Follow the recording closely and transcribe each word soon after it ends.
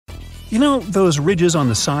You know, those ridges on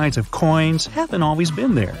the sides of coins haven't always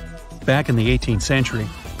been there. Back in the 18th century,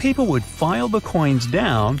 people would file the coins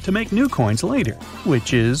down to make new coins later,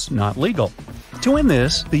 which is not legal. To end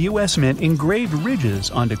this, the U.S. Mint engraved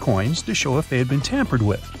ridges onto coins to show if they had been tampered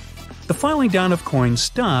with. The filing down of coins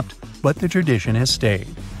stopped, but the tradition has stayed.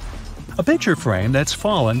 A picture frame that's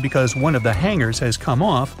fallen because one of the hangers has come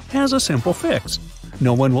off has a simple fix.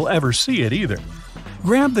 No one will ever see it either.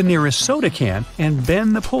 Grab the nearest soda can and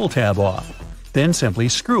bend the pull tab off. Then simply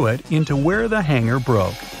screw it into where the hanger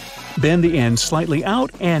broke. Bend the end slightly out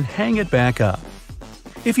and hang it back up.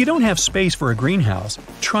 If you don't have space for a greenhouse,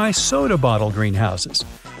 try soda bottle greenhouses.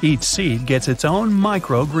 Each seed gets its own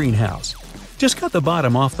micro greenhouse. Just cut the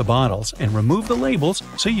bottom off the bottles and remove the labels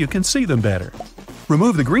so you can see them better.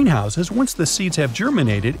 Remove the greenhouses once the seeds have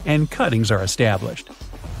germinated and cuttings are established.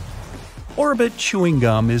 Orbit chewing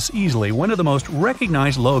gum is easily one of the most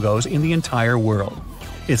recognized logos in the entire world.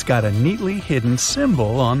 It's got a neatly hidden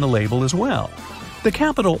symbol on the label as well. The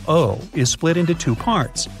capital O is split into two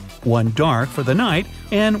parts, one dark for the night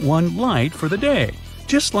and one light for the day,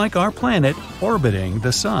 just like our planet orbiting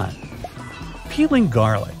the sun. Peeling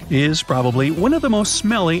garlic is probably one of the most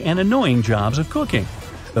smelly and annoying jobs of cooking.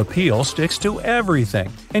 The peel sticks to everything,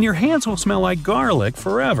 and your hands will smell like garlic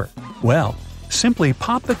forever. Well, simply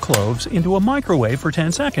pop the cloves into a microwave for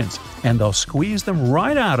 10 seconds, and they'll squeeze them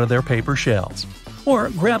right out of their paper shells. Or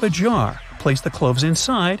grab a jar, place the cloves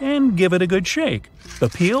inside, and give it a good shake. The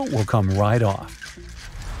peel will come right off.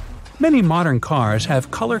 Many modern cars have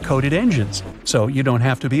color-coded engines, so you don't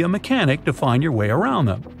have to be a mechanic to find your way around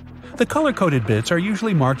them. The color-coded bits are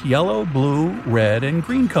usually marked yellow, blue, red, and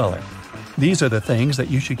green color. These are the things that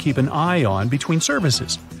you should keep an eye on between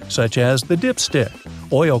services, such as the dipstick,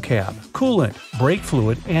 oil cap, coolant, brake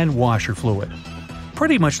fluid, and washer fluid.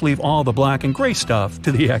 Pretty much leave all the black and gray stuff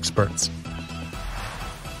to the experts.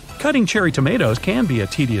 Cutting cherry tomatoes can be a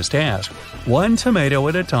tedious task, one tomato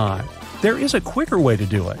at a time. There is a quicker way to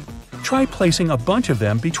do it. Try placing a bunch of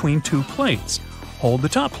them between two plates. Hold the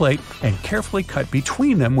top plate and carefully cut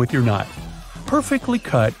between them with your knife. Perfectly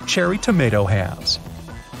cut cherry tomato halves.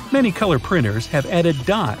 Many color printers have added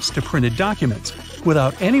dots to printed documents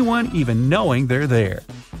without anyone even knowing they're there.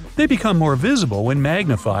 They become more visible when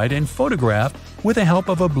magnified and photographed with the help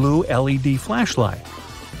of a blue LED flashlight.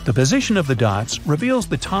 The position of the dots reveals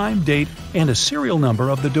the time, date, and a serial number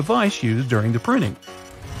of the device used during the printing.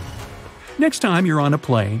 Next time you're on a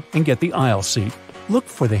plane and get the aisle seat, look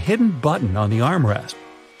for the hidden button on the armrest.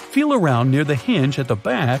 Feel around near the hinge at the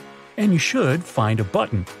back and you should find a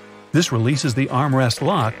button. This releases the armrest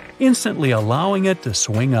lock, instantly allowing it to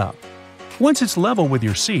swing up. Once it's level with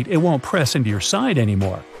your seat, it won't press into your side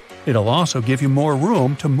anymore. It'll also give you more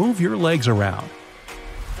room to move your legs around.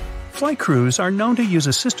 Flight crews are known to use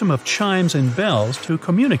a system of chimes and bells to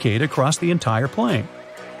communicate across the entire plane.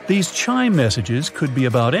 These chime messages could be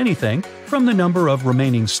about anything from the number of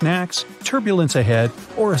remaining snacks, turbulence ahead,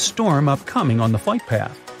 or a storm upcoming on the flight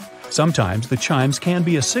path. Sometimes the chimes can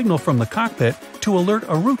be a signal from the cockpit to alert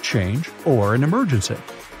a route change or an emergency.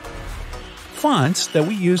 Fonts that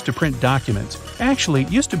we use to print documents actually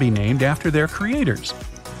used to be named after their creators.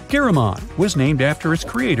 Garamond was named after its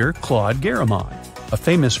creator, Claude Garamond, a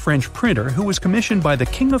famous French printer who was commissioned by the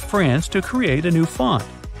King of France to create a new font.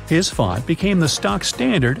 His font became the stock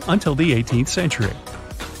standard until the 18th century.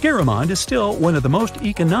 Garamond is still one of the most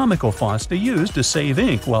economical fonts to use to save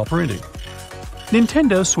ink while printing.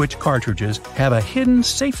 Nintendo Switch cartridges have a hidden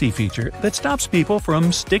safety feature that stops people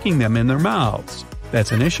from sticking them in their mouths.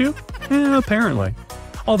 That's an issue? Apparently.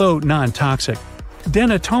 Although non-toxic,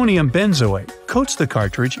 denatonium benzoate coats the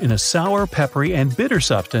cartridge in a sour, peppery, and bitter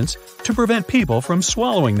substance to prevent people from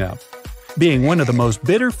swallowing them. Being one of the most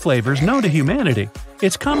bitter flavors known to humanity,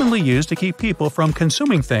 it's commonly used to keep people from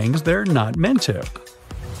consuming things they're not meant to.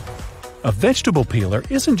 A vegetable peeler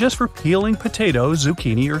isn't just for peeling potatoes,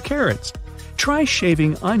 zucchini, or carrots. Try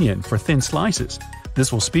shaving onion for thin slices.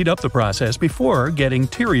 This will speed up the process before getting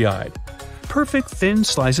teary-eyed. Perfect thin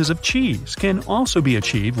slices of cheese can also be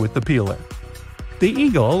achieved with the peeler. The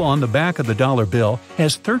eagle on the back of the dollar bill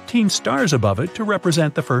has 13 stars above it to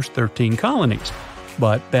represent the first 13 colonies.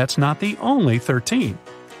 But that's not the only 13.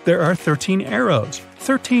 There are 13 arrows,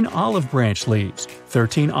 13 olive branch leaves,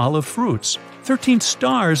 13 olive fruits, 13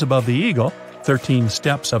 stars above the eagle, 13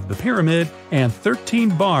 steps of the pyramid, and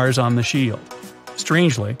 13 bars on the shield.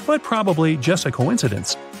 Strangely, but probably just a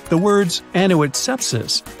coincidence, the words annuit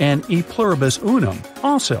sepsis and e pluribus unum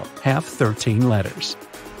also have 13 letters.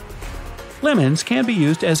 Lemons can be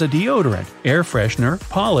used as a deodorant, air freshener,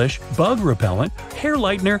 polish, bug repellent, hair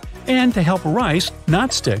lightener, and to help rice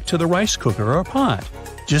not stick to the rice cooker or pot.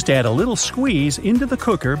 Just add a little squeeze into the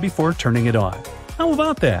cooker before turning it on. How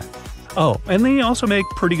about that? Oh, and they also make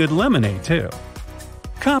pretty good lemonade too.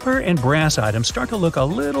 Copper and brass items start to look a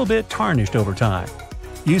little bit tarnished over time.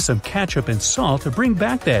 Use some ketchup and salt to bring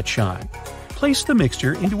back that shine. Place the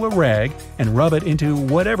mixture into a rag and rub it into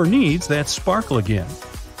whatever needs that sparkle again.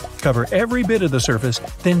 Cover every bit of the surface,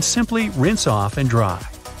 then simply rinse off and dry.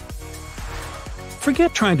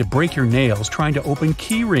 Forget trying to break your nails trying to open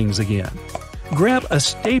key rings again. Grab a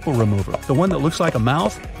staple remover, the one that looks like a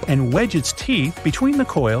mouth, and wedge its teeth between the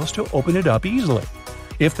coils to open it up easily.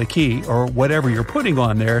 If the key, or whatever you're putting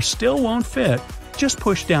on there, still won't fit, just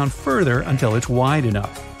push down further until it's wide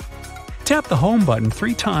enough. Tap the home button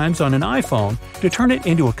 3 times on an iPhone to turn it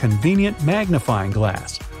into a convenient magnifying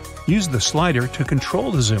glass. Use the slider to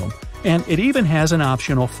control the zoom, and it even has an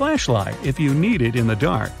optional flashlight if you need it in the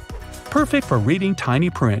dark. Perfect for reading tiny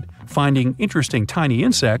print, finding interesting tiny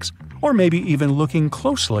insects, or maybe even looking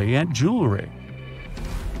closely at jewelry.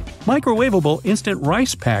 Microwavable instant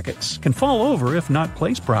rice packets can fall over if not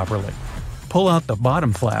placed properly. Pull out the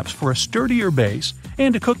bottom flaps for a sturdier base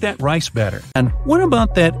and to cook that rice better. And what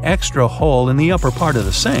about that extra hole in the upper part of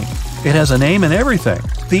the sink? It has a name and everything,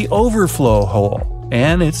 the overflow hole,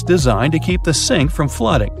 and it's designed to keep the sink from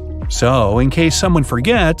flooding. So, in case someone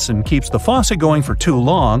forgets and keeps the faucet going for too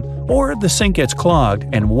long, or the sink gets clogged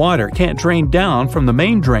and water can't drain down from the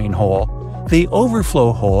main drain hole, the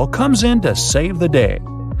overflow hole comes in to save the day.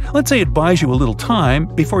 Let's say it buys you a little time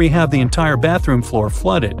before you have the entire bathroom floor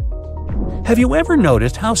flooded. Have you ever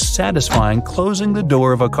noticed how satisfying closing the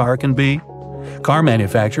door of a car can be? Car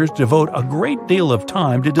manufacturers devote a great deal of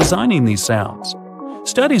time to designing these sounds.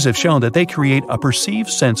 Studies have shown that they create a perceived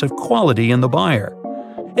sense of quality in the buyer.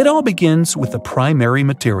 It all begins with the primary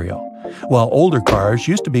material. While older cars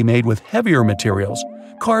used to be made with heavier materials,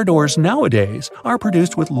 car doors nowadays are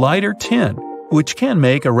produced with lighter tin, which can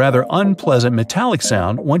make a rather unpleasant metallic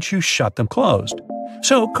sound once you shut them closed.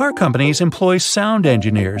 So car companies employ sound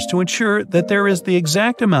engineers to ensure that there is the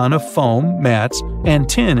exact amount of foam, mats, and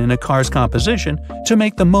tin in a car's composition to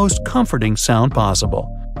make the most comforting sound possible.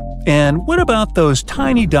 And what about those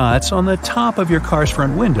tiny dots on the top of your car's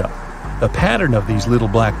front window? The pattern of these little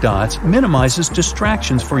black dots minimizes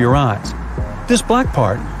distractions for your eyes. This black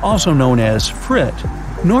part, also known as frit,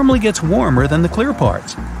 normally gets warmer than the clear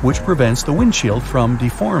parts, which prevents the windshield from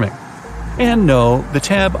deforming. And no, the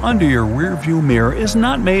tab under your rearview mirror is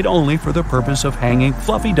not made only for the purpose of hanging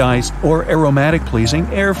fluffy dice or aromatic-pleasing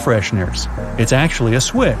air fresheners. It's actually a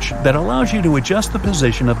switch that allows you to adjust the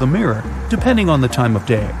position of the mirror depending on the time of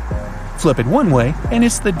day. Flip it one way and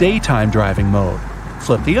it's the daytime driving mode.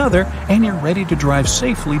 Flip the other and you're ready to drive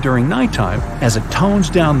safely during nighttime as it tones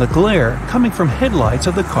down the glare coming from headlights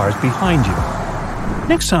of the cars behind you.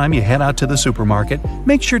 Next time you head out to the supermarket,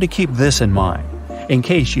 make sure to keep this in mind. In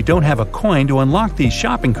case you don't have a coin to unlock these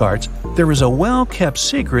shopping carts, there is a well-kept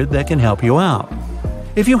secret that can help you out.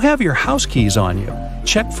 If you have your house keys on you,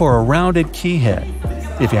 check for a rounded key head.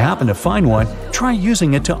 If you happen to find one, try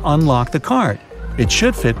using it to unlock the cart. It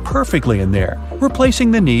should fit perfectly in there,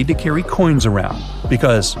 replacing the need to carry coins around.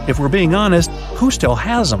 Because, if we're being honest, who still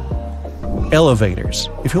has them? Elevators.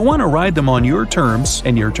 If you want to ride them on your terms,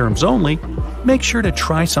 and your terms only, make sure to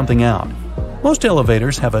try something out. Most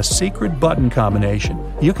elevators have a secret button combination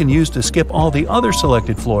you can use to skip all the other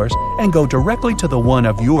selected floors and go directly to the one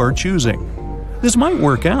of your choosing. This might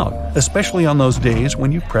work out, especially on those days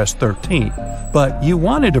when you press 13, but you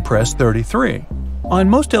wanted to press 33. On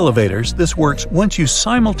most elevators, this works once you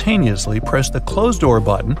simultaneously press the close door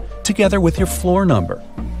button together with your floor number.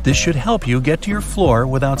 This should help you get to your floor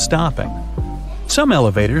without stopping. Some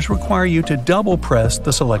elevators require you to double press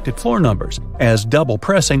the selected floor numbers, as double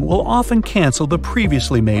pressing will often cancel the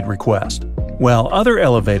previously made request. While other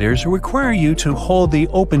elevators require you to hold the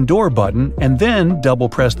open door button and then double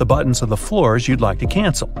press the buttons of the floors you'd like to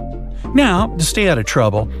cancel. Now, to stay out of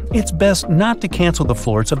trouble, it's best not to cancel the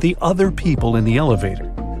floors of the other people in the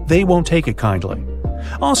elevator. They won't take it kindly.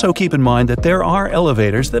 Also keep in mind that there are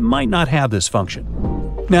elevators that might not have this function.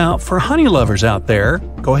 Now, for honey lovers out there,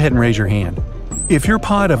 go ahead and raise your hand. If your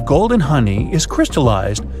pot of golden honey is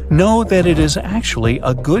crystallized, know that it is actually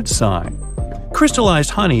a good sign. Crystallized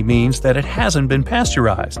honey means that it hasn't been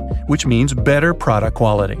pasteurized, which means better product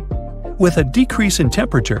quality. With a decrease in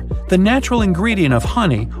temperature, the natural ingredient of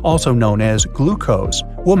honey, also known as glucose,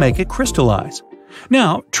 will make it crystallize.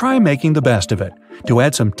 Now, try making the best of it. To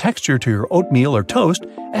add some texture to your oatmeal or toast,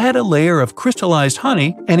 add a layer of crystallized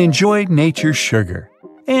honey and enjoy nature's sugar.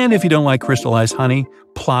 And if you don't like crystallized honey,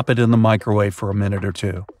 plop it in the microwave for a minute or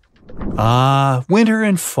two. Ah, winter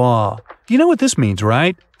and fall. You know what this means,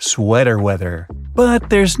 right? Sweater weather. But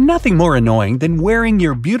there's nothing more annoying than wearing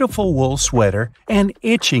your beautiful wool sweater and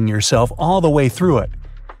itching yourself all the way through it.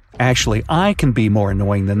 Actually, I can be more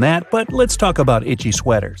annoying than that, but let's talk about itchy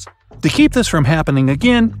sweaters. To keep this from happening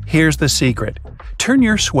again, here's the secret. Turn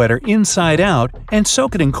your sweater inside out and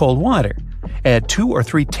soak it in cold water. Add 2 or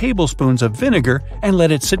 3 tablespoons of vinegar and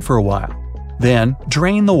let it sit for a while. Then,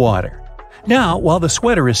 drain the water. Now, while the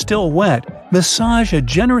sweater is still wet, massage a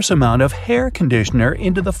generous amount of hair conditioner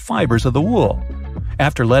into the fibers of the wool.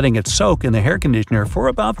 After letting it soak in the hair conditioner for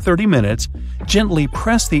about 30 minutes, gently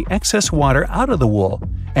press the excess water out of the wool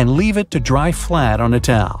and leave it to dry flat on a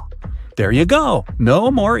towel. There you go! No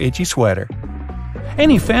more itchy sweater.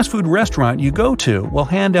 Any fast food restaurant you go to will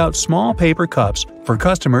hand out small paper cups for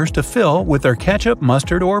customers to fill with their ketchup,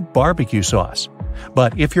 mustard, or barbecue sauce.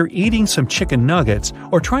 But if you're eating some chicken nuggets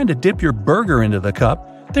or trying to dip your burger into the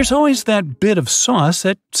cup, there's always that bit of sauce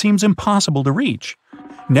that seems impossible to reach.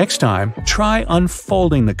 Next time, try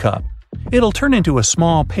unfolding the cup. It'll turn into a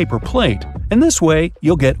small paper plate, and this way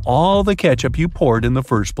you'll get all the ketchup you poured in the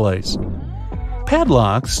first place.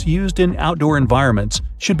 Padlocks used in outdoor environments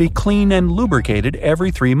should be cleaned and lubricated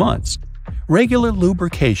every 3 months. Regular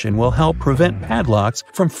lubrication will help prevent padlocks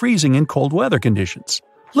from freezing in cold weather conditions.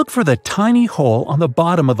 Look for the tiny hole on the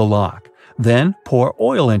bottom of the lock. Then pour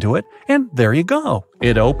oil into it, and there you go.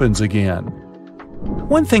 It opens again.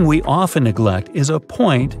 One thing we often neglect is a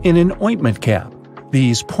point in an ointment cap.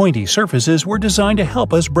 These pointy surfaces were designed to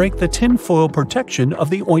help us break the tinfoil protection of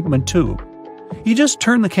the ointment tube. You just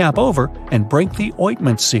turn the cap over and break the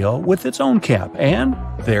ointment seal with its own cap, and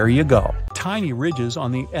there you go. Tiny ridges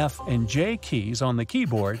on the F and J keys on the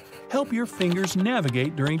keyboard help your fingers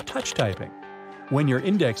navigate during touch typing. When your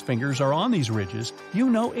index fingers are on these ridges, you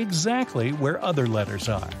know exactly where other letters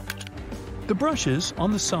are. The brushes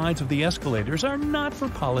on the sides of the escalators are not for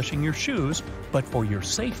polishing your shoes, but for your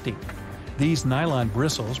safety. These nylon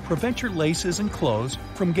bristles prevent your laces and clothes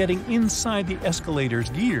from getting inside the escalator's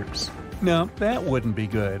gears. Now, that wouldn't be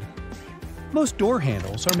good. Most door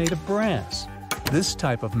handles are made of brass. This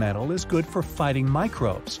type of metal is good for fighting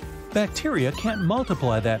microbes. Bacteria can't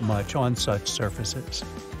multiply that much on such surfaces.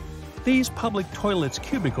 These public toilets'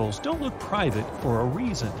 cubicles don't look private for a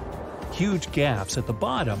reason. Huge gaps at the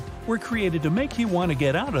bottom were created to make you want to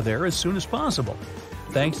get out of there as soon as possible.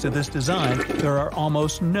 Thanks to this design, there are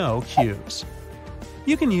almost no queues.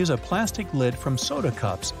 You can use a plastic lid from soda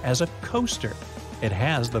cups as a coaster. It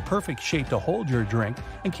has the perfect shape to hold your drink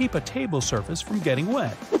and keep a table surface from getting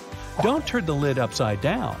wet. Don't turn the lid upside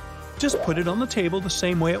down. Just put it on the table the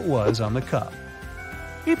same way it was on the cup.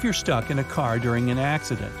 If you're stuck in a car during an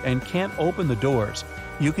accident and can't open the doors,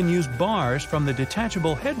 you can use bars from the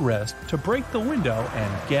detachable headrest to break the window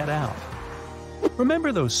and get out.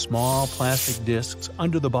 Remember those small plastic discs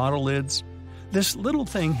under the bottle lids? This little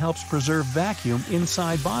thing helps preserve vacuum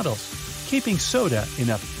inside bottles, keeping soda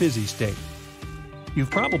in a fizzy state.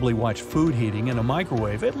 You've probably watched food heating in a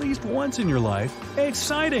microwave at least once in your life.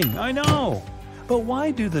 Exciting, I know! But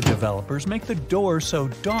why do the developers make the door so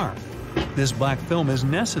dark? This black film is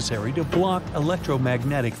necessary to block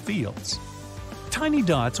electromagnetic fields. Tiny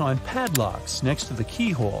dots on padlocks next to the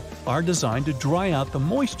keyhole are designed to dry out the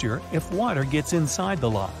moisture if water gets inside the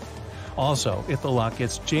lock. Also, if the lock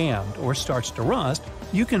gets jammed or starts to rust,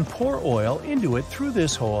 you can pour oil into it through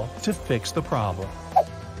this hole to fix the problem.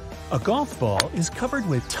 A golf ball is covered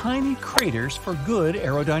with tiny craters for good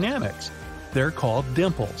aerodynamics. They're called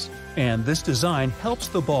dimples, and this design helps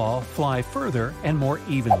the ball fly further and more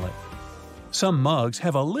evenly. Some mugs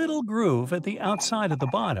have a little groove at the outside of the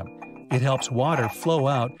bottom. It helps water flow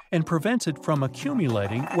out and prevents it from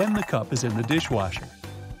accumulating when the cup is in the dishwasher.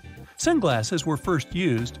 Sunglasses were first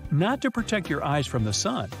used not to protect your eyes from the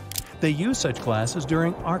sun. They used such glasses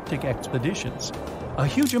during Arctic expeditions. A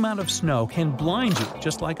huge amount of snow can blind you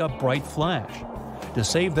just like a bright flash. To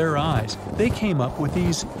save their eyes, they came up with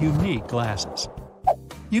these unique glasses.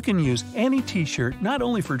 You can use any t-shirt not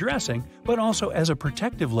only for dressing, but also as a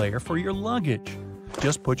protective layer for your luggage.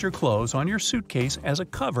 Just put your clothes on your suitcase as a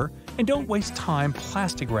cover and don't waste time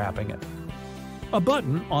plastic wrapping it. A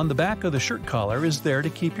button on the back of the shirt collar is there to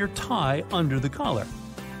keep your tie under the collar.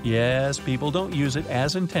 Yes, people don't use it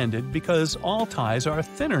as intended because all ties are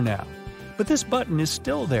thinner now, but this button is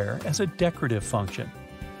still there as a decorative function.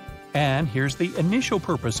 And here's the initial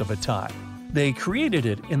purpose of a tie. They created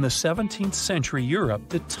it in the 17th century Europe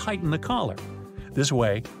to tighten the collar. This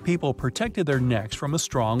way, people protected their necks from a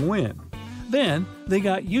strong wind. Then, they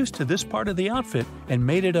got used to this part of the outfit and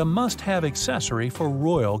made it a must-have accessory for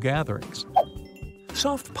royal gatherings.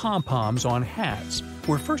 Soft pom-poms on hats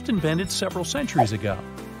were first invented several centuries ago.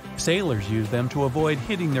 Sailors used them to avoid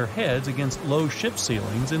hitting their heads against low ship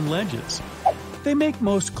ceilings and ledges. They make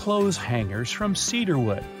most clothes hangers from cedar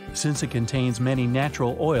wood, since it contains many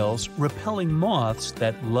natural oils repelling moths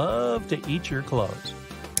that love to eat your clothes.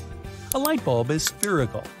 A light bulb is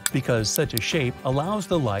spherical because such a shape allows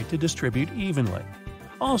the light to distribute evenly.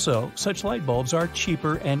 Also, such light bulbs are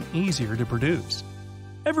cheaper and easier to produce.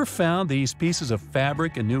 Ever found these pieces of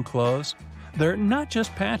fabric in new clothes? They're not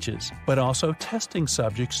just patches, but also testing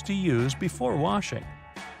subjects to use before washing.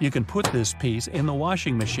 You can put this piece in the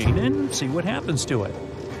washing machine and see what happens to it.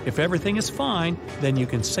 If everything is fine, then you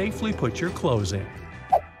can safely put your clothes in.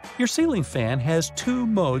 Your ceiling fan has two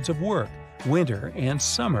modes of work, winter and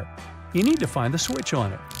summer. You need to find the switch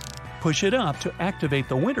on it. Push it up to activate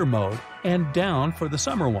the winter mode and down for the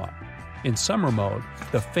summer one. In summer mode,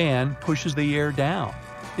 the fan pushes the air down.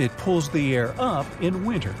 It pulls the air up in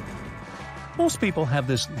winter. Most people have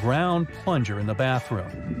this round plunger in the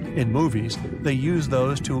bathroom. In movies, they use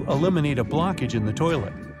those to eliminate a blockage in the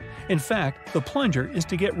toilet. In fact, the plunger is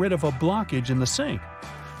to get rid of a blockage in the sink.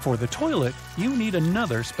 For the toilet, you need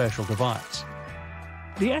another special device.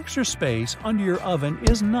 The extra space under your oven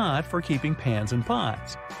is not for keeping pans and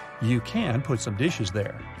pots. You can put some dishes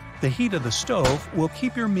there. The heat of the stove will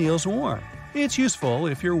keep your meals warm. It's useful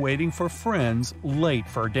if you're waiting for friends late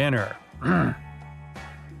for dinner.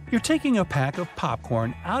 You're taking a pack of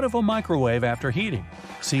popcorn out of a microwave after heating.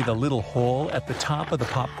 See the little hole at the top of the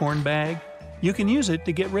popcorn bag? You can use it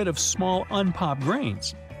to get rid of small unpopped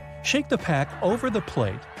grains. Shake the pack over the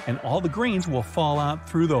plate and all the grains will fall out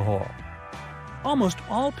through the hole. Almost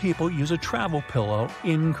all people use a travel pillow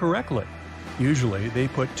incorrectly. Usually, they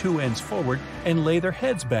put two ends forward and lay their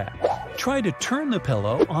heads back. Try to turn the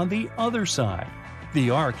pillow on the other side. The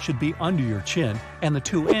arc should be under your chin and the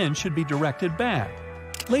two ends should be directed back.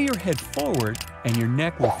 Lay your head forward and your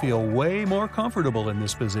neck will feel way more comfortable in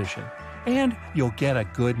this position. And you'll get a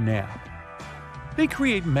good nap. They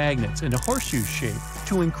create magnets in a horseshoe shape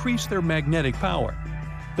to increase their magnetic power.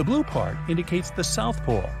 The blue part indicates the South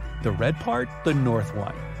Pole, the red part the North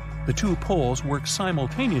one. The two poles work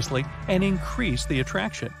simultaneously and increase the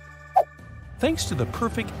attraction. Thanks to the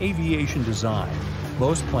perfect aviation design,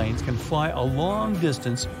 most planes can fly a long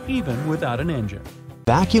distance even without an engine.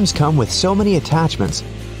 Vacuums come with so many attachments,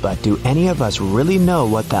 but do any of us really know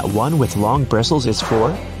what that one with long bristles is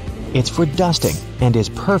for? It's for dusting and is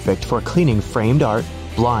perfect for cleaning framed art,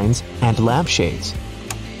 blinds, and lampshades.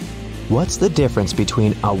 What's the difference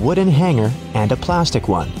between a wooden hanger and a plastic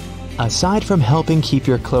one? Aside from helping keep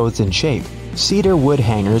your clothes in shape, cedar wood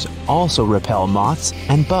hangers also repel moths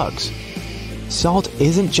and bugs. Salt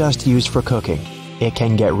isn't just used for cooking. It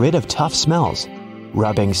can get rid of tough smells.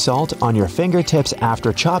 Rubbing salt on your fingertips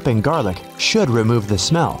after chopping garlic should remove the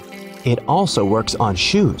smell. It also works on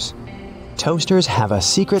shoes. Toasters have a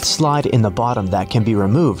secret slide in the bottom that can be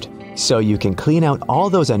removed, so you can clean out all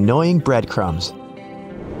those annoying breadcrumbs.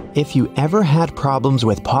 If you ever had problems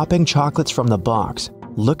with popping chocolates from the box,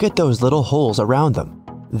 look at those little holes around them.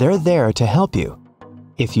 They're there to help you.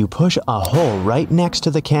 If you push a hole right next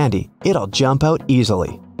to the candy, it'll jump out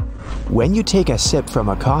easily. When you take a sip from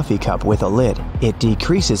a coffee cup with a lid, it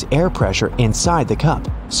decreases air pressure inside the cup,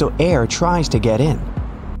 so air tries to get in.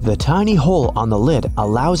 The tiny hole on the lid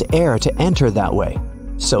allows air to enter that way,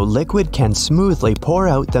 so liquid can smoothly pour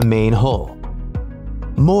out the main hole.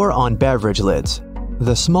 More on beverage lids.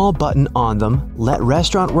 The small button on them let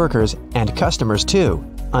restaurant workers, and customers too,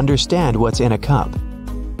 understand what's in a cup.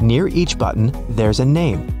 Near each button, there's a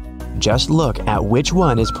name. Just look at which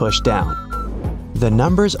one is pushed down. The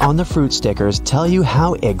numbers on the fruit stickers tell you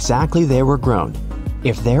how exactly they were grown.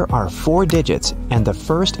 If there are 4 digits and the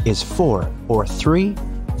first is 4 or 3,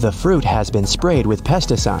 the fruit has been sprayed with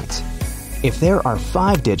pesticides. If there are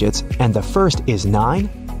 5 digits and the first is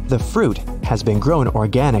 9, the fruit has been grown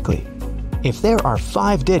organically. If there are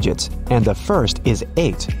 5 digits and the first is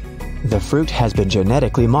 8, the fruit has been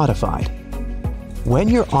genetically modified. When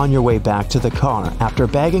you're on your way back to the car after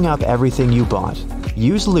bagging up everything you bought,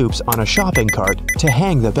 use loops on a shopping cart to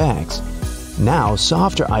hang the bags. Now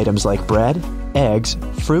softer items like bread, eggs,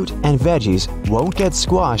 fruit, and veggies won't get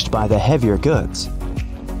squashed by the heavier goods.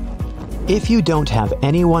 If you don't have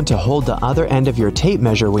anyone to hold the other end of your tape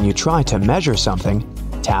measure when you try to measure something,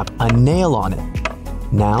 tap a nail on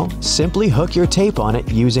it. Now, simply hook your tape on it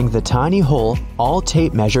using the tiny hole all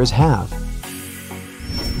tape measures have.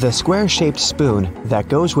 The square-shaped spoon that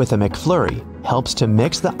goes with a McFlurry helps to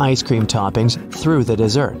mix the ice cream toppings through the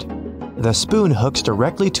dessert. The spoon hooks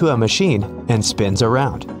directly to a machine and spins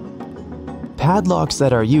around. Padlocks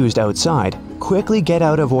that are used outside quickly get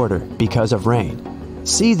out of order because of rain.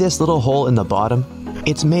 See this little hole in the bottom?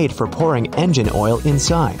 It's made for pouring engine oil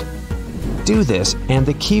inside. Do this and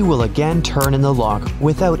the key will again turn in the lock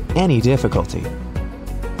without any difficulty.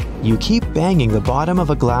 You keep banging the bottom of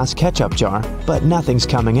a glass ketchup jar, but nothing's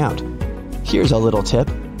coming out. Here's a little tip.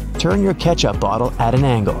 Turn your ketchup bottle at an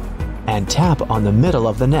angle and tap on the middle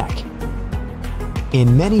of the neck.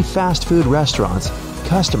 In many fast food restaurants,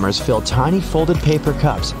 customers fill tiny folded paper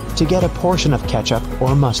cups to get a portion of ketchup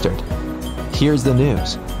or mustard. Here's the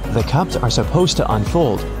news. The cups are supposed to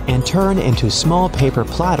unfold and turn into small paper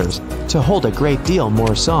platters to hold a great deal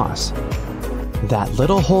more sauce. That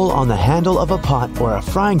little hole on the handle of a pot or a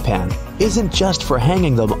frying pan isn't just for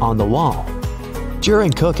hanging them on the wall.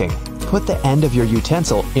 During cooking, put the end of your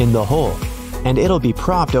utensil in the hole, and it'll be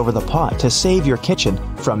propped over the pot to save your kitchen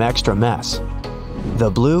from extra mess.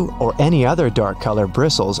 The blue or any other dark color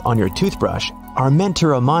bristles on your toothbrush are meant to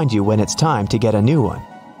remind you when it's time to get a new one.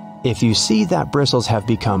 If you see that bristles have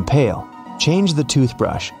become pale, change the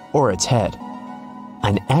toothbrush or its head.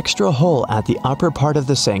 An extra hole at the upper part of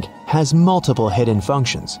the sink has multiple hidden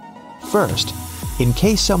functions. First, in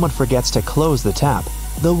case someone forgets to close the tap,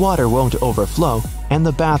 the water won't overflow and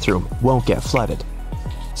the bathroom won't get flooded.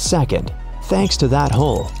 Second, thanks to that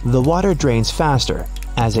hole, the water drains faster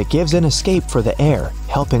as it gives an escape for the air,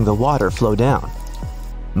 helping the water flow down.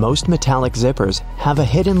 Most metallic zippers have a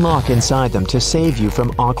hidden lock inside them to save you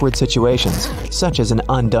from awkward situations, such as an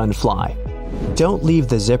undone fly. Don't leave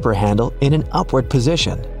the zipper handle in an upward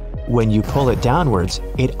position. When you pull it downwards,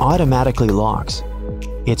 it automatically locks.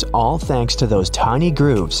 It's all thanks to those tiny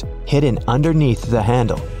grooves hidden underneath the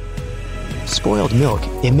handle. Spoiled milk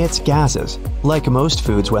emits gases, like most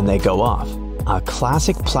foods when they go off. A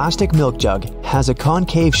classic plastic milk jug has a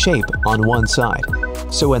concave shape on one side,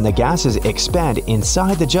 so when the gases expand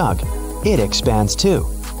inside the jug, it expands too,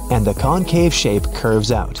 and the concave shape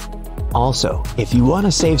curves out. Also, if you want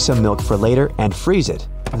to save some milk for later and freeze it,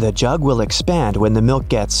 the jug will expand when the milk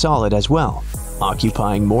gets solid as well,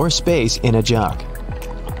 occupying more space in a jug.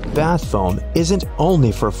 Bath foam isn't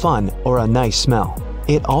only for fun or a nice smell.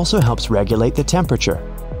 It also helps regulate the temperature.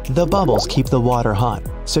 The bubbles keep the water hot,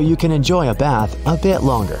 so you can enjoy a bath a bit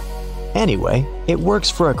longer. Anyway, it works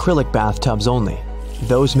for acrylic bathtubs only.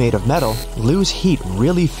 Those made of metal lose heat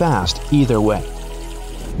really fast either way.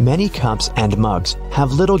 Many cups and mugs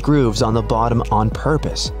have little grooves on the bottom on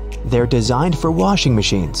purpose. They're designed for washing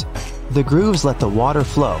machines. The grooves let the water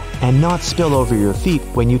flow and not spill over your feet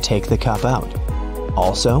when you take the cup out.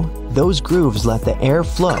 Also, those grooves let the air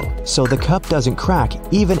flow so the cup doesn't crack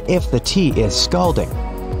even if the tea is scalding.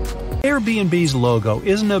 Airbnb's logo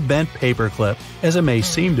isn't a bent paperclip as it may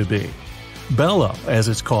seem to be. Bello, as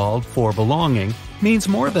it's called for belonging, means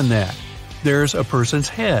more than that. There's a person's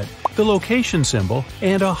head, the location symbol,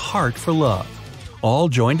 and a heart for love. All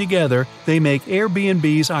joined together, they make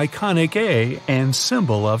Airbnb's iconic A and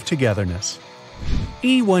symbol of togetherness.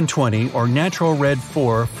 E120 or Natural Red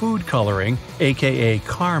 4 food coloring, aka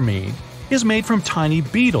carmine, is made from tiny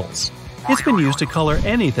beetles. It's been used to color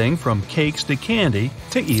anything from cakes to candy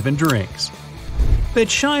to even drinks. That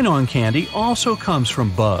shine on candy also comes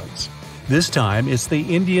from bugs. This time it's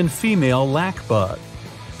the Indian female lac bug.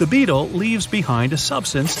 The beetle leaves behind a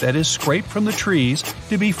substance that is scraped from the trees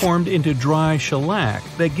to be formed into dry shellac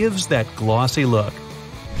that gives that glossy look.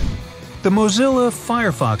 The Mozilla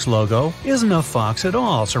Firefox logo isn't a fox at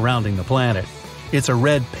all surrounding the planet. It's a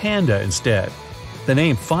red panda instead. The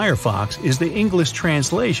name Firefox is the English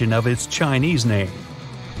translation of its Chinese name.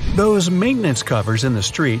 Those maintenance covers in the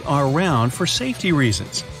street are around for safety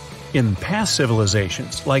reasons. In past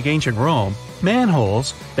civilizations, like ancient Rome,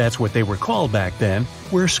 manholes, that's what they were called back then,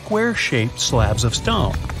 were square-shaped slabs of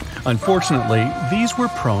stone. Unfortunately, these were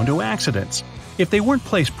prone to accidents. If they weren't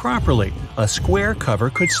placed properly, a square cover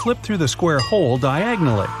could slip through the square hole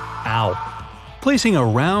diagonally. Ow! Placing a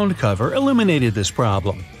round cover eliminated this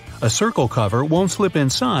problem. A circle cover won't slip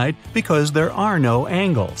inside because there are no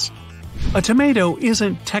angles. A tomato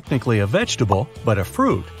isn't technically a vegetable, but a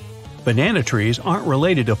fruit. Banana trees aren't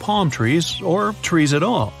related to palm trees or trees at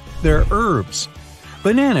all. They're herbs.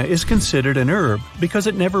 Banana is considered an herb because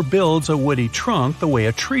it never builds a woody trunk the way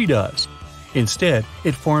a tree does. Instead,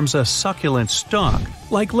 it forms a succulent stalk,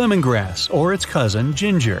 like lemongrass or its cousin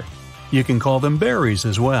ginger. You can call them berries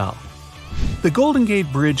as well. The Golden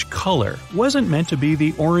Gate Bridge color wasn't meant to be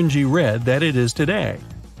the orangey red that it is today.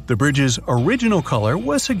 The bridge's original color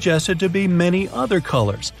was suggested to be many other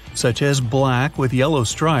colors, such as black with yellow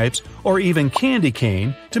stripes or even candy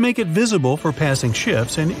cane to make it visible for passing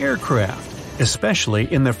ships and aircraft,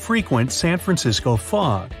 especially in the frequent San Francisco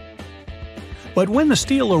fog. But when the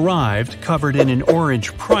steel arrived covered in an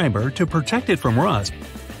orange primer to protect it from rust,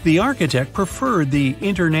 the architect preferred the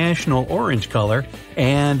international orange color,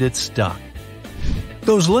 and it stuck.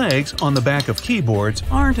 Those legs on the back of keyboards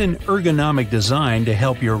aren't an ergonomic design to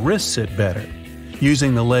help your wrists sit better.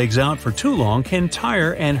 Using the legs out for too long can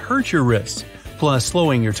tire and hurt your wrists, plus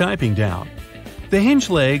slowing your typing down. The hinge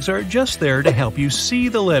legs are just there to help you see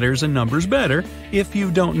the letters and numbers better if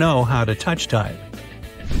you don't know how to touch type.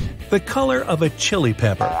 The color of a chili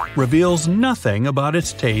pepper reveals nothing about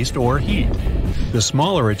its taste or heat. The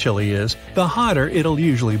smaller a chili is, the hotter it'll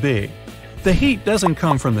usually be. The heat doesn't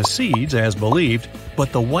come from the seeds, as believed,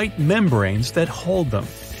 but the white membranes that hold them.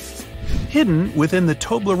 Hidden within the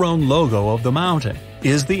Toblerone logo of the mountain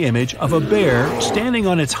is the image of a bear standing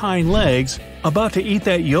on its hind legs, about to eat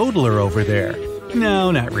that yodeler over there. No,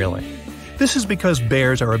 not really. This is because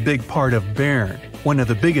bears are a big part of Bern, one of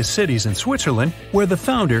the biggest cities in Switzerland, where the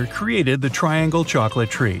founder created the triangle chocolate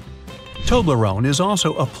treat. Toblerone is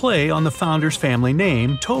also a play on the founder's family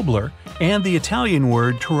name, Tobler, and the Italian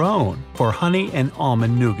word Torrone for honey and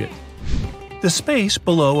almond nougat. The space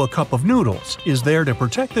below a cup of noodles is there to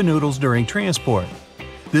protect the noodles during transport.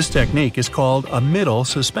 This technique is called a middle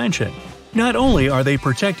suspension. Not only are they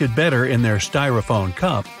protected better in their styrofoam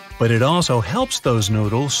cup, but it also helps those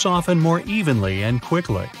noodles soften more evenly and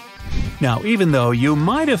quickly. Now, even though you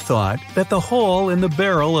might have thought that the hole in the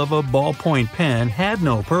barrel of a ballpoint pen had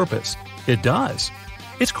no purpose, it does.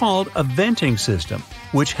 It's called a venting system,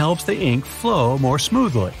 which helps the ink flow more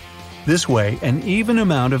smoothly. This way, an even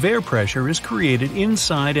amount of air pressure is created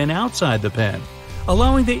inside and outside the pen,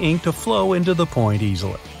 allowing the ink to flow into the point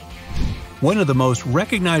easily. One of the most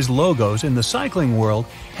recognized logos in the cycling world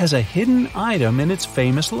has a hidden item in its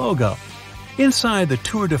famous logo. Inside the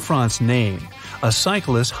Tour de France name, a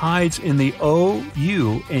cyclist hides in the O,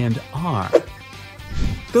 U, and R.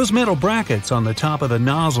 Those metal brackets on the top of the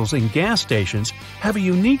nozzles in gas stations have a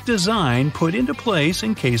unique design put into place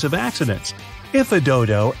in case of accidents. If a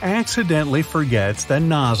dodo accidentally forgets the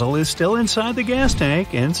nozzle is still inside the gas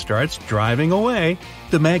tank and starts driving away,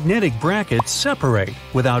 the magnetic brackets separate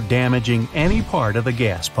without damaging any part of the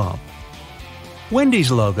gas pump.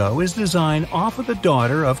 Wendy's logo is designed off of the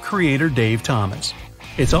daughter of creator Dave Thomas.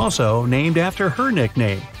 It's also named after her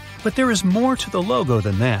nickname, but there is more to the logo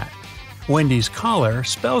than that. Wendy's collar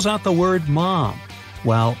spells out the word mom.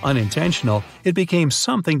 While unintentional, it became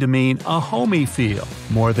something to mean a homey feel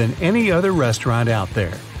more than any other restaurant out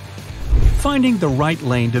there. Finding the right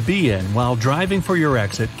lane to be in while driving for your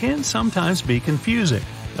exit can sometimes be confusing,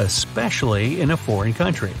 especially in a foreign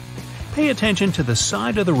country. Pay attention to the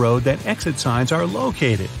side of the road that exit signs are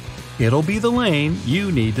located. It'll be the lane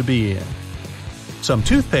you need to be in. Some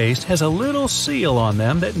toothpaste has a little seal on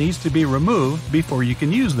them that needs to be removed before you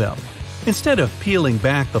can use them. Instead of peeling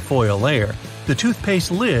back the foil layer, the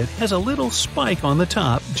toothpaste lid has a little spike on the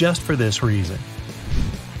top just for this reason.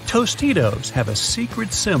 Tostitos have a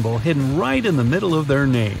secret symbol hidden right in the middle of their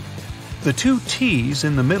name. The two T's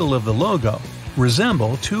in the middle of the logo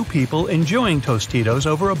resemble two people enjoying Tostitos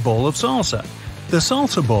over a bowl of salsa. The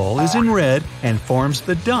salsa bowl is in red and forms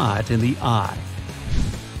the dot in the eye.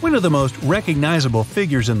 One of the most recognizable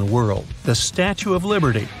figures in the world, the Statue of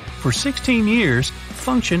Liberty, for 16 years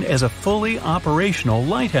functioned as a fully operational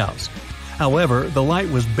lighthouse. However, the light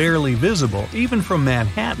was barely visible even from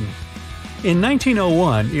Manhattan. In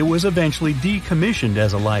 1901, it was eventually decommissioned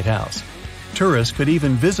as a lighthouse. Tourists could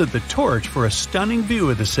even visit the torch for a stunning view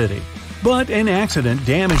of the city. But an accident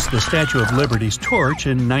damaged the Statue of Liberty's torch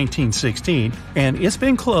in 1916, and it's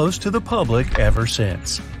been closed to the public ever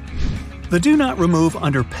since. The Do Not Remove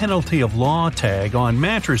Under Penalty of Law tag on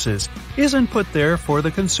mattresses isn't put there for the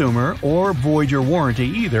consumer or void your warranty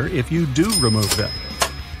either if you do remove them.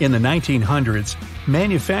 In the 1900s,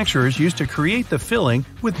 manufacturers used to create the filling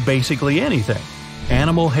with basically anything: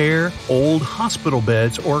 animal hair, old hospital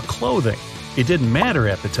beds, or clothing. It didn't matter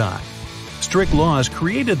at the time. Strict laws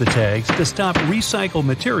created the tags to stop recycled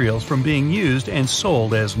materials from being used and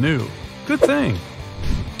sold as new. Good thing.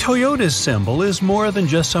 Toyota's symbol is more than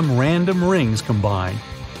just some random rings combined.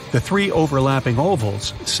 The three overlapping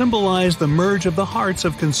ovals symbolize the merge of the hearts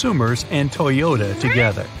of consumers and Toyota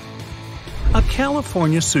together. A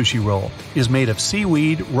California sushi roll is made of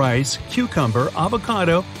seaweed, rice, cucumber,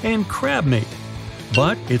 avocado, and crab meat.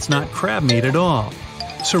 But it's not crab meat at all.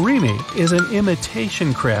 Surimi is an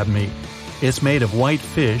imitation crab meat. It's made of white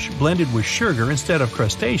fish blended with sugar instead of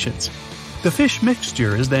crustaceans. The fish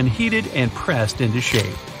mixture is then heated and pressed into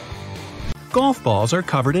shape. Golf balls are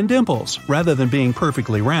covered in dimples rather than being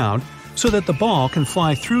perfectly round, so that the ball can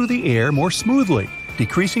fly through the air more smoothly,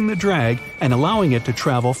 decreasing the drag and allowing it to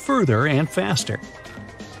travel further and faster.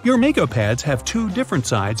 Your makeup pads have two different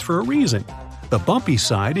sides for a reason. The bumpy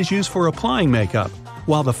side is used for applying makeup,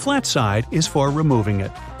 while the flat side is for removing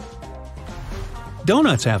it.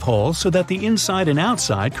 Donuts have holes so that the inside and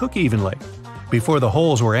outside cook evenly. Before the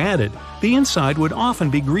holes were added, the inside would often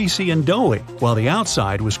be greasy and doughy, while the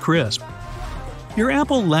outside was crisp. Your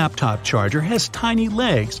Apple laptop charger has tiny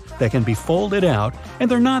legs that can be folded out, and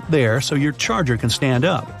they're not there so your charger can stand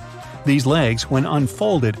up. These legs, when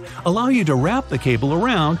unfolded, allow you to wrap the cable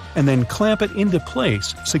around and then clamp it into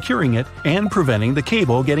place, securing it and preventing the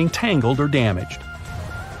cable getting tangled or damaged.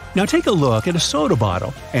 Now take a look at a soda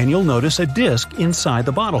bottle, and you'll notice a disc inside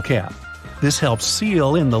the bottle cap. This helps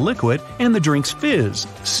seal in the liquid and the drink's fizz,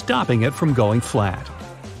 stopping it from going flat.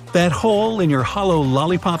 That hole in your hollow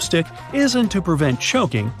lollipop stick isn't to prevent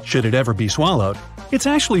choking, should it ever be swallowed. It's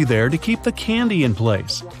actually there to keep the candy in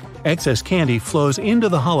place. Excess candy flows into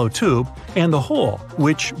the hollow tube and the hole,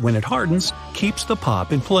 which, when it hardens, keeps the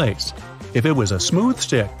pop in place. If it was a smooth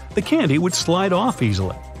stick, the candy would slide off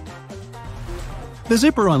easily. The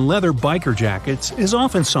zipper on leather biker jackets is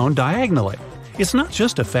often sewn diagonally. It's not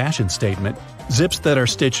just a fashion statement. Zips that are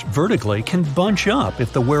stitched vertically can bunch up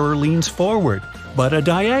if the wearer leans forward, but a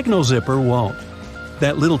diagonal zipper won't.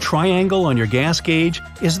 That little triangle on your gas gauge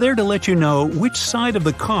is there to let you know which side of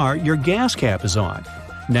the car your gas cap is on.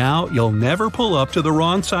 Now you'll never pull up to the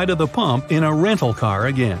wrong side of the pump in a rental car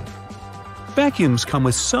again. Vacuums come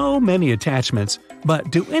with so many attachments,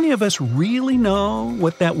 but do any of us really know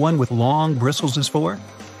what that one with long bristles is for?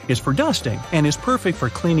 It's for dusting and is perfect for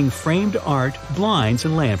cleaning framed art, blinds,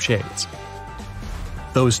 and lampshades.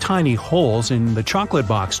 Those tiny holes in the chocolate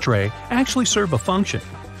box tray actually serve a function.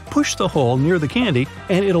 Push the hole near the candy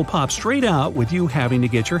and it'll pop straight out with you having to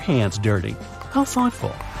get your hands dirty. How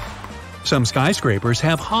thoughtful. Some skyscrapers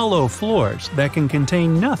have hollow floors that can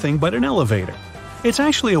contain nothing but an elevator. It's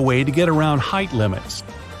actually a way to get around height limits.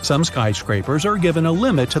 Some skyscrapers are given a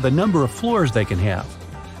limit to the number of floors they can have.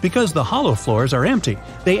 Because the hollow floors are empty,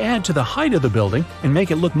 they add to the height of the building and make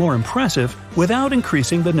it look more impressive without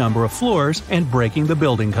increasing the number of floors and breaking the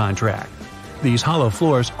building contract. These hollow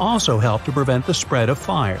floors also help to prevent the spread of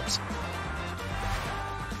fires.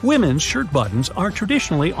 Women's shirt buttons are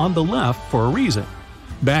traditionally on the left for a reason.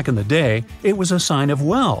 Back in the day, it was a sign of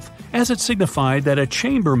wealth, as it signified that a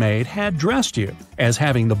chambermaid had dressed you, as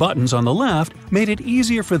having the buttons on the left made it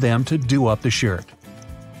easier for them to do up the shirt.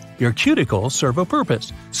 Your cuticles serve a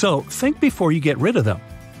purpose, so think before you get rid of them.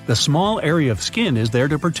 The small area of skin is there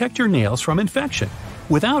to protect your nails from infection.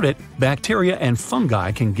 Without it, bacteria and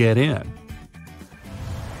fungi can get in.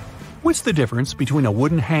 What's the difference between a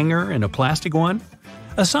wooden hanger and a plastic one?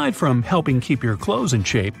 Aside from helping keep your clothes in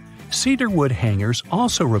shape, cedar wood hangers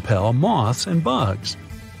also repel moths and bugs.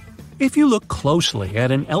 If you look closely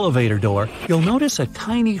at an elevator door, you'll notice a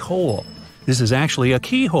tiny hole. This is actually a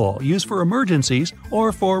keyhole used for emergencies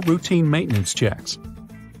or for routine maintenance checks.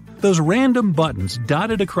 Those random buttons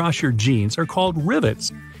dotted across your jeans are called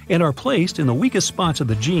rivets and are placed in the weakest spots of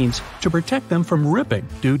the jeans to protect them from ripping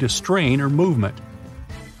due to strain or movement.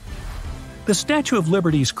 The Statue of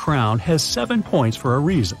Liberty's crown has 7 points for a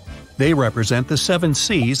reason. They represent the 7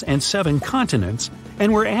 seas and 7 continents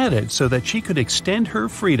and were added so that she could extend her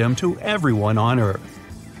freedom to everyone on Earth.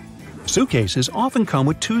 Suitcases often come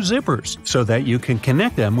with 2 zippers so that you can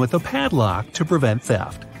connect them with a padlock to prevent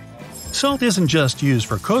theft. Salt isn't just used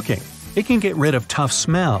for cooking. It can get rid of tough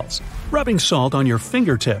smells. Rubbing salt on your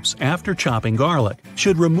fingertips after chopping garlic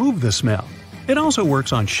should remove the smell. It also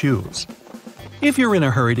works on shoes. If you're in a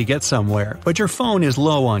hurry to get somewhere, but your phone is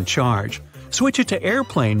low on charge, switch it to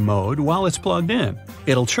airplane mode while it's plugged in.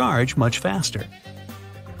 It'll charge much faster.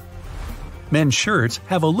 Men's shirts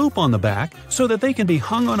have a loop on the back so that they can be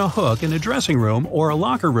hung on a hook in a dressing room or a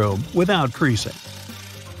locker room without creasing.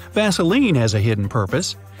 Vaseline has a hidden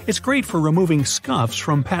purpose. It's great for removing scuffs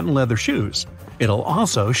from patent leather shoes. It'll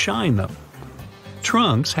also shine them.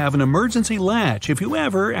 Trunks have an emergency latch if you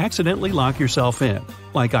ever accidentally lock yourself in,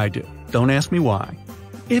 like I do. Don't ask me why.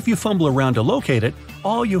 If you fumble around to locate it,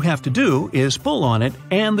 all you have to do is pull on it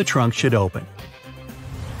and the trunk should open.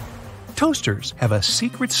 Toasters have a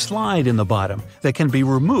secret slide in the bottom that can be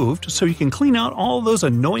removed so you can clean out all those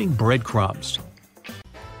annoying breadcrumbs.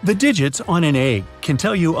 The digits on an egg can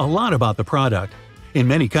tell you a lot about the product. In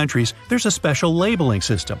many countries, there's a special labeling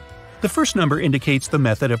system. The first number indicates the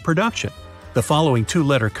method of production. The following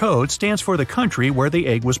 2-letter code stands for the country where the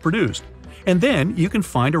egg was produced. And then you can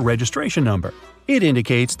find a registration number. It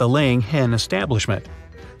indicates the laying hen establishment.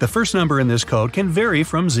 The first number in this code can vary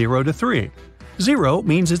from 0 to 3. 0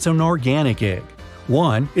 means it's an organic egg.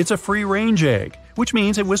 1, it's a free-range egg, which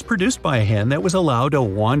means it was produced by a hen that was allowed to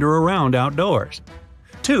wander around outdoors.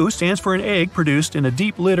 2 stands for an egg produced in a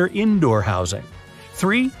deep litter indoor housing.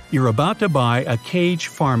 3, you're about to buy a cage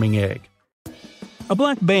farming egg. A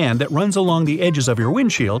black band that runs along the edges of your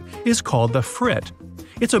windshield is called the frit.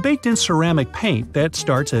 It's a baked-in ceramic paint that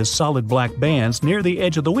starts as solid black bands near the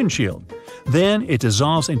edge of the windshield. Then it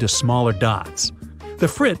dissolves into smaller dots. The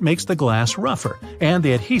frit makes the glass rougher, and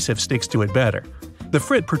the adhesive sticks to it better. The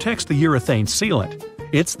frit protects the urethane sealant.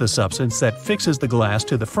 It's the substance that fixes the glass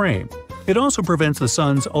to the frame. It also prevents the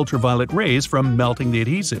sun's ultraviolet rays from melting the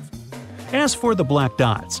adhesive. As for the black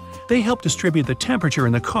dots, they help distribute the temperature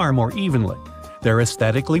in the car more evenly. They're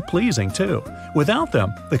aesthetically pleasing, too. Without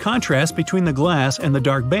them, the contrast between the glass and the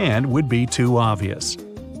dark band would be too obvious.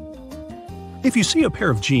 If you see a pair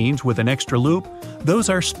of jeans with an extra loop, those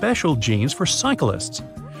are special jeans for cyclists.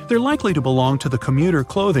 They're likely to belong to the commuter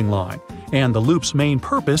clothing line, and the loop's main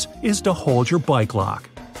purpose is to hold your bike lock.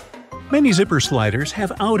 Many zipper sliders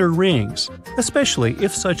have outer rings, especially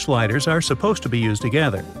if such sliders are supposed to be used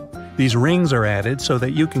together. These rings are added so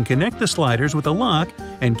that you can connect the sliders with a lock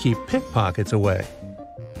and keep pickpockets away.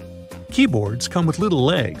 Keyboards come with little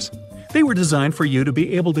legs. They were designed for you to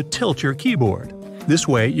be able to tilt your keyboard. This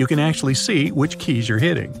way you can actually see which keys you're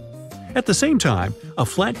hitting. At the same time, a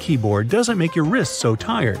flat keyboard doesn't make your wrists so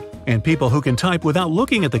tired, and people who can type without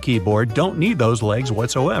looking at the keyboard don't need those legs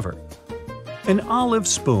whatsoever. An olive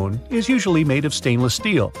spoon is usually made of stainless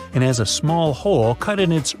steel and has a small hole cut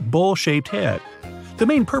in its bowl-shaped head. The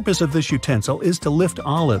main purpose of this utensil is to lift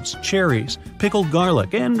olives, cherries, pickled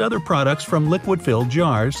garlic, and other products from liquid-filled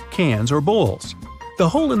jars, cans, or bowls. The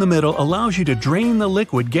hole in the middle allows you to drain the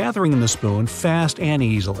liquid gathering in the spoon fast and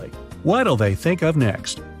easily. What'll they think of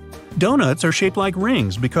next? Donuts are shaped like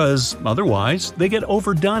rings because, otherwise, they get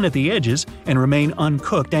overdone at the edges and remain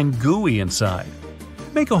uncooked and gooey inside.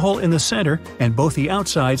 Make a hole in the center, and both the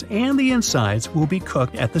outsides and the insides will be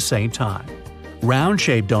cooked at the same time.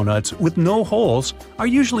 Round-shaped donuts with no holes are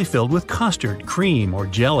usually filled with custard, cream, or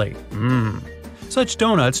jelly. Such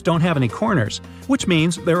donuts don't have any corners, which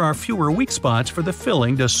means there are fewer weak spots for the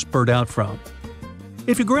filling to spurt out from.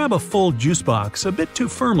 If you grab a full juice box a bit too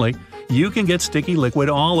firmly, you can get sticky liquid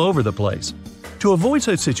all over the place. To avoid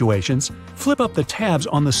such situations, flip up the tabs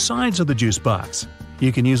on the sides of the juice box.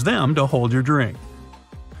 You can use them to hold your drink.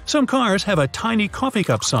 Some cars have a tiny coffee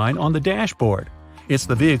cup sign on the dashboard. It's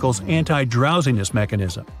the vehicle's anti-drowsiness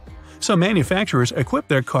mechanism. Some manufacturers equip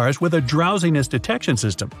their cars with a drowsiness detection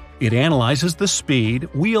system. It analyzes the speed,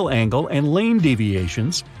 wheel angle, and lane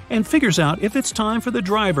deviations, and figures out if it's time for the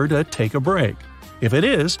driver to take a break. If it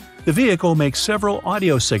is, the vehicle makes several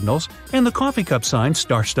audio signals, and the coffee cup sign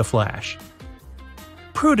starts to flash.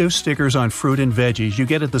 Produce stickers on fruit and veggies you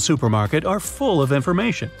get at the supermarket are full of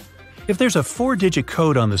information. If there's a 4-digit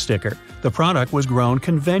code on the sticker, the product was grown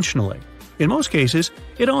conventionally. In most cases,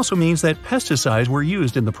 it also means that pesticides were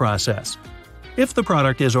used in the process. If the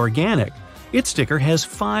product is organic, its sticker has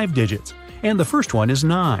 5 digits, and the first one is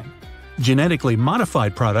 9. Genetically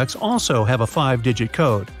modified products also have a 5-digit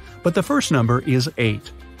code, but the first number is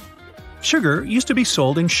 8. Sugar used to be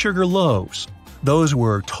sold in sugar loaves. Those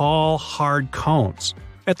were tall, hard cones.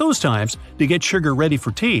 At those times, to get sugar ready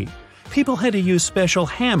for tea, people had to use special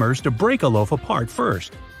hammers to break a loaf apart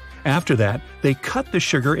first. After that, they cut the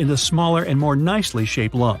sugar into smaller and more nicely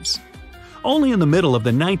shaped lumps. Only in the middle of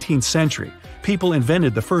the 19th century, people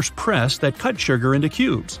invented the first press that cut sugar into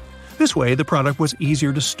cubes. This way, the product was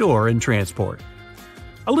easier to store and transport.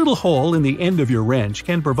 A little hole in the end of your wrench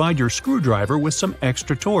can provide your screwdriver with some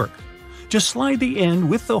extra torque. Just slide the end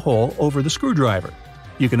with the hole over the screwdriver.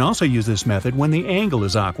 You can also use this method when the angle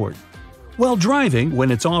is awkward. While driving,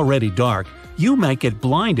 when it's already dark, you might get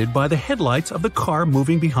blinded by the headlights of the car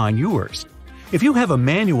moving behind yours. If you have a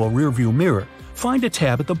manual rearview mirror, find a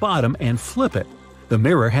tab at the bottom and flip it. The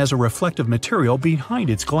mirror has a reflective material behind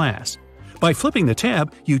its glass. By flipping the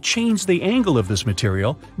tab, you change the angle of this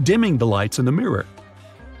material, dimming the lights in the mirror.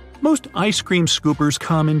 Most ice cream scoopers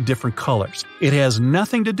come in different colors. It has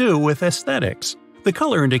nothing to do with aesthetics. The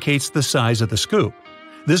color indicates the size of the scoop.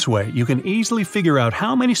 This way, you can easily figure out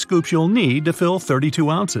how many scoops you'll need to fill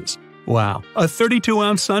 32 ounces. Wow, a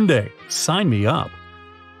 32-ounce sundae! Sign me up!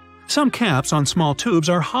 Some caps on small tubes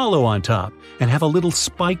are hollow on top and have a little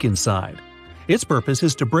spike inside. Its purpose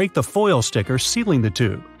is to break the foil sticker sealing the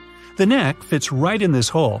tube. The neck fits right in this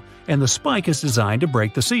hole, and the spike is designed to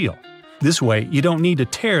break the seal. This way, you don't need to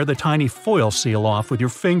tear the tiny foil seal off with your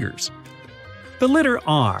fingers. The letter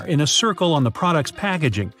R in a circle on the product's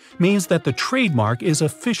packaging means that the trademark is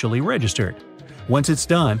officially registered. Once it's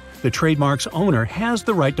done, the trademark's owner has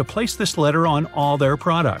the right to place this letter on all their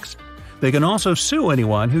products. They can also sue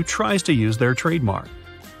anyone who tries to use their trademark.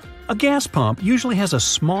 A gas pump usually has a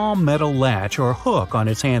small metal latch or hook on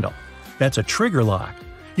its handle. That's a trigger lock.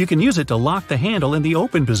 You can use it to lock the handle in the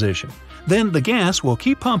open position. Then the gas will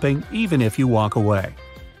keep pumping even if you walk away.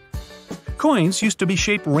 Coins used to be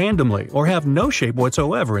shaped randomly or have no shape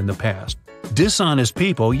whatsoever in the past. Dishonest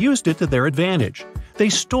people used it to their advantage. They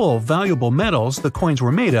stole valuable metals the coins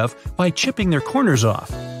were made of by chipping their corners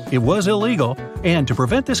off. It was illegal, and to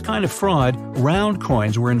prevent this kind of fraud, round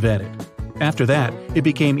coins were invented. After that, it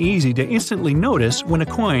became easy to instantly notice when a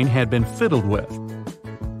coin had been fiddled with.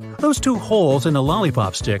 Those two holes in a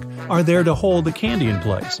lollipop stick are there to hold the candy in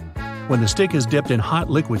place. When the stick is dipped in hot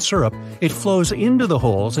liquid syrup, it flows into the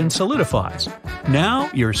holes and solidifies.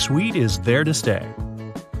 Now your sweet is there to stay.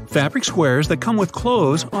 Fabric squares that come with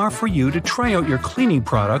clothes are for you to try out your cleaning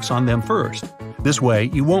products on them first. This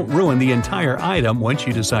way, you won't ruin the entire item once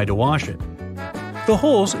you decide to wash it. The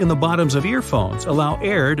holes in the bottoms of earphones allow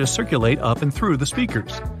air to circulate up and through the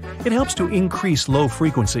speakers. It helps to increase low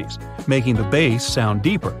frequencies, making the bass sound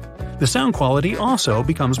deeper. The sound quality also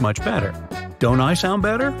becomes much better. Don't I sound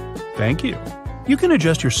better? Thank you. You can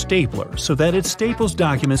adjust your stapler so that it staples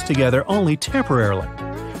documents together only temporarily.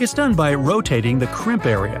 It's done by rotating the crimp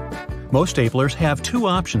area. Most staplers have two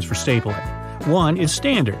options for stapling. One is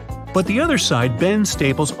standard, but the other side bends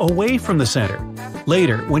staples away from the center.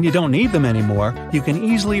 Later, when you don't need them anymore, you can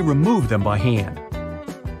easily remove them by hand.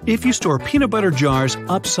 If you store peanut butter jars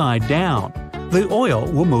upside down, the oil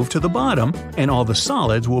will move to the bottom and all the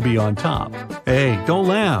solids will be on top. Hey, don't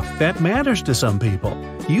laugh, that matters to some people.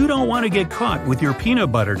 You don't want to get caught with your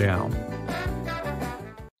peanut butter down.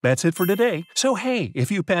 That's it for today. So hey, if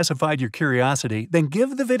you pacified your curiosity, then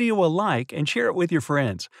give the video a like and share it with your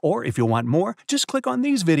friends. Or if you want more, just click on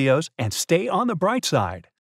these videos and stay on the bright side.